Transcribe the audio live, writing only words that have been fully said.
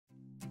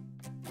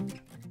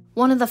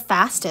One of the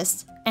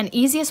fastest and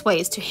easiest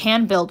ways to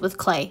hand build with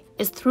clay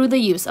is through the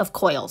use of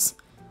coils.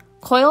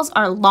 Coils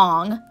are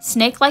long,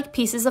 snake-like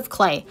pieces of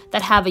clay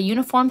that have a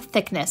uniform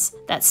thickness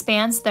that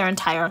spans their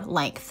entire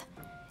length.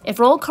 If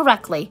rolled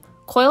correctly,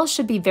 coils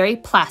should be very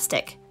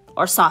plastic,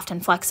 or soft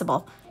and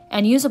flexible,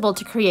 and usable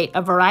to create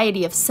a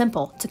variety of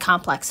simple to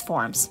complex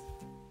forms.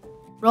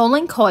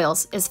 Rolling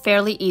coils is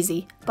fairly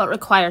easy, but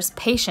requires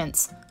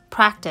patience,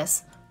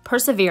 practice,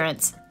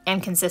 perseverance,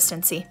 and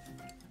consistency.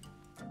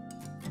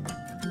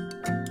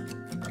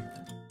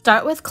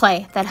 Start with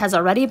clay that has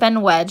already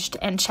been wedged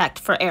and checked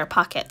for air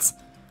pockets.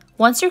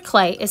 Once your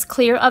clay is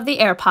clear of the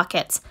air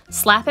pockets,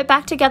 slap it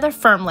back together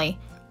firmly,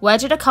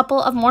 wedge it a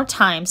couple of more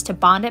times to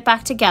bond it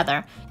back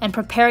together, and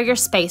prepare your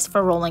space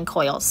for rolling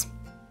coils.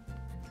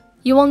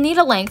 You will need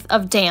a length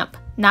of damp,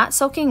 not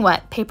soaking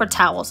wet paper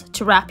towels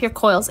to wrap your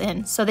coils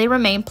in so they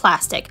remain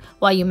plastic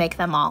while you make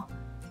them all.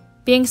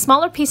 Being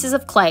smaller pieces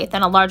of clay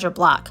than a larger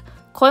block,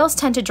 coils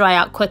tend to dry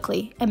out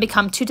quickly and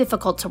become too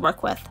difficult to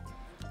work with.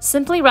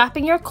 Simply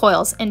wrapping your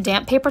coils in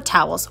damp paper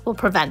towels will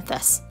prevent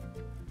this.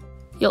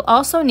 You'll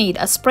also need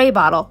a spray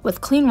bottle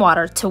with clean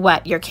water to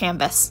wet your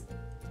canvas.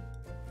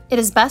 It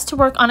is best to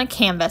work on a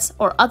canvas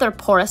or other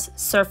porous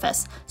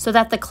surface so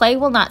that the clay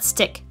will not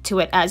stick to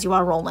it as you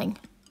are rolling.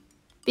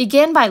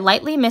 Begin by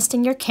lightly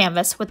misting your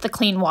canvas with the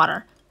clean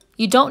water.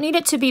 You don't need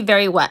it to be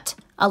very wet.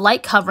 A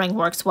light covering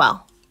works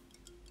well.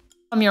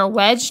 From your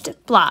wedged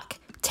block,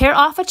 tear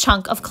off a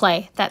chunk of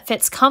clay that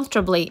fits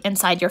comfortably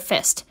inside your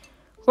fist.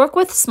 Work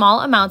with small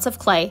amounts of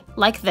clay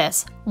like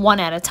this, one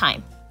at a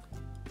time.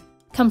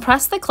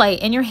 Compress the clay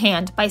in your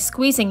hand by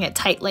squeezing it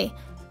tightly.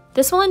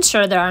 This will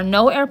ensure there are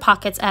no air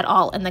pockets at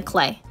all in the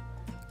clay.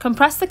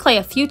 Compress the clay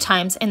a few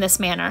times in this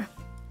manner.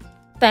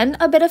 Spend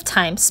a bit of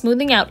time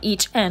smoothing out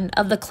each end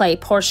of the clay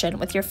portion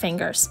with your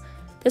fingers.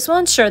 This will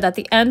ensure that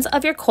the ends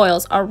of your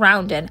coils are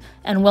rounded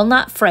and will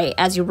not fray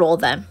as you roll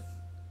them.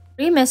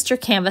 Re-mist your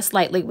canvas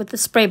lightly with the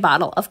spray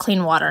bottle of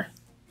clean water.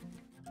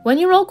 When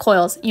you roll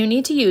coils, you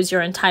need to use your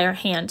entire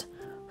hand.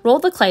 Roll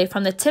the clay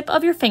from the tip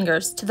of your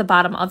fingers to the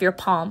bottom of your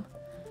palm.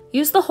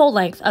 Use the whole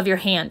length of your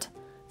hand.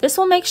 This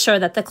will make sure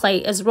that the clay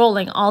is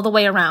rolling all the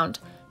way around,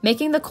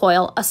 making the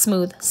coil a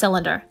smooth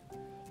cylinder.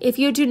 If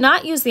you do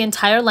not use the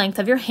entire length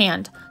of your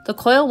hand, the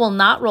coil will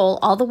not roll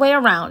all the way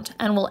around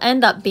and will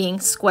end up being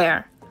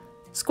square.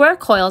 Square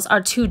coils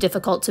are too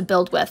difficult to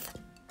build with.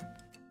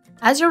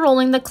 As you're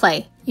rolling the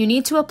clay, you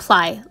need to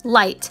apply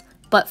light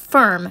but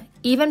firm,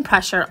 even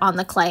pressure on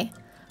the clay.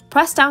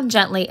 Press down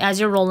gently as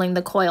you're rolling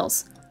the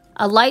coils.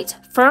 A light,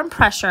 firm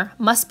pressure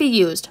must be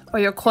used or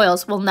your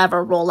coils will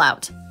never roll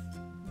out.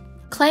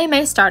 Clay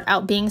may start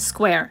out being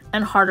square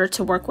and harder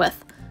to work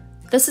with.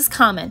 This is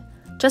common.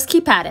 Just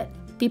keep at it.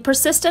 Be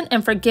persistent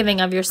and forgiving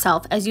of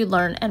yourself as you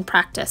learn and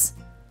practice.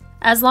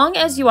 As long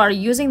as you are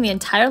using the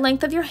entire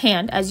length of your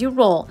hand as you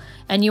roll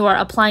and you are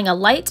applying a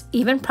light,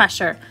 even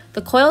pressure,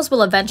 the coils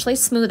will eventually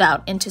smooth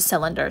out into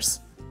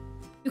cylinders.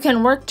 You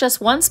can work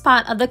just one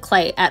spot of the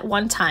clay at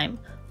one time,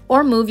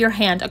 or move your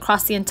hand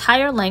across the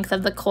entire length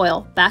of the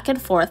coil back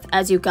and forth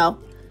as you go.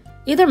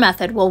 Either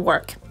method will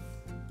work.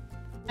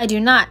 I do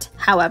not,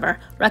 however,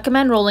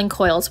 recommend rolling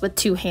coils with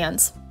two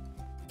hands.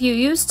 If you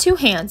use two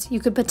hands, you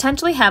could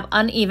potentially have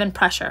uneven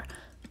pressure,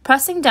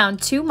 pressing down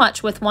too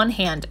much with one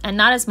hand and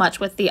not as much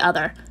with the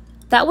other.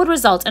 That would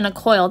result in a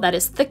coil that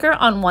is thicker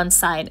on one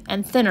side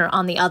and thinner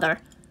on the other.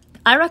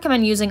 I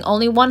recommend using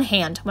only one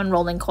hand when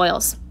rolling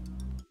coils.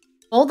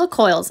 Roll the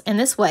coils in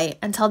this way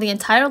until the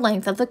entire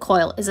length of the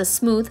coil is a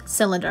smooth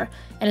cylinder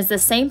and is the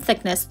same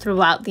thickness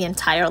throughout the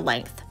entire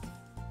length.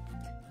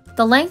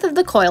 The length of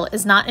the coil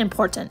is not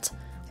important.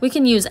 We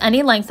can use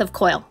any length of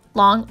coil,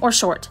 long or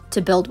short,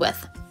 to build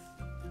with.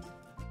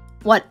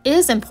 What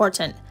is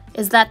important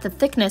is that the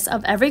thickness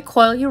of every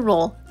coil you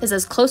roll is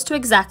as close to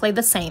exactly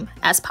the same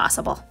as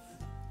possible.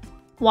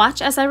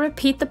 Watch as I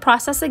repeat the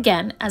process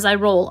again as I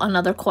roll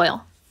another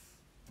coil.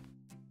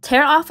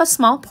 Tear off a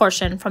small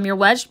portion from your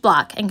wedged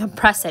block and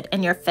compress it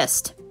in your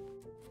fist.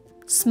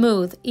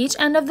 Smooth each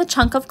end of the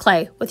chunk of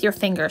clay with your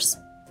fingers.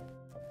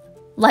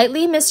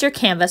 Lightly mist your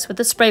canvas with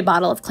a spray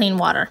bottle of clean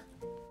water.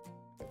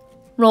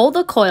 Roll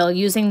the coil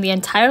using the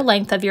entire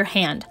length of your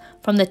hand,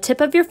 from the tip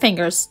of your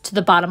fingers to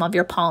the bottom of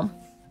your palm.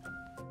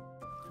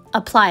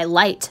 Apply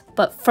light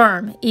but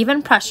firm,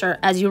 even pressure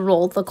as you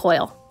roll the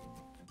coil.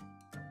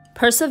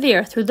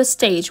 Persevere through the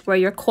stage where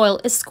your coil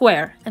is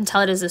square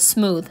until it is a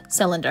smooth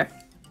cylinder.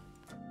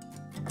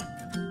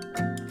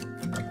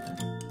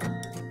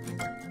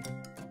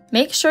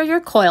 Make sure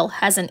your coil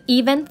has an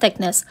even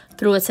thickness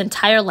through its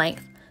entire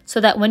length, so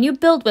that when you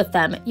build with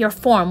them, your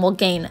form will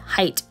gain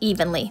height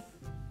evenly.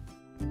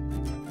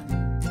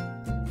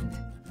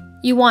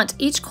 You want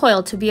each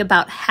coil to be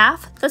about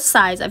half the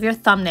size of your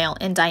thumbnail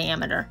in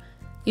diameter.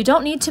 You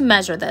don't need to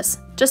measure this,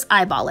 just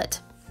eyeball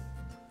it.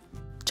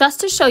 Just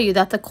to show you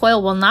that the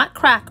coil will not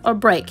crack or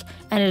break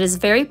and it is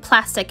very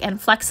plastic and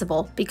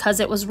flexible because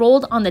it was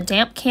rolled on the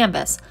damp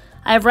canvas,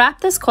 I have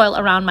wrapped this coil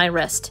around my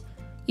wrist.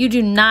 You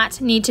do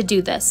not need to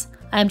do this.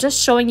 I am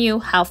just showing you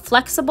how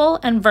flexible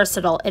and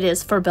versatile it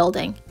is for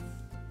building.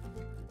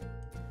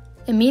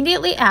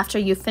 Immediately after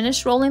you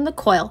finish rolling the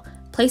coil,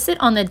 place it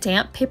on the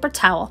damp paper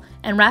towel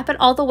and wrap it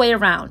all the way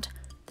around.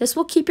 This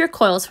will keep your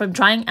coils from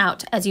drying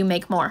out as you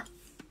make more.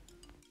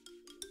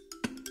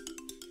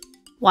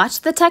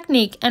 Watch the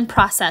technique and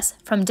process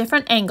from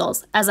different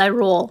angles as I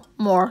roll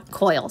more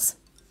coils.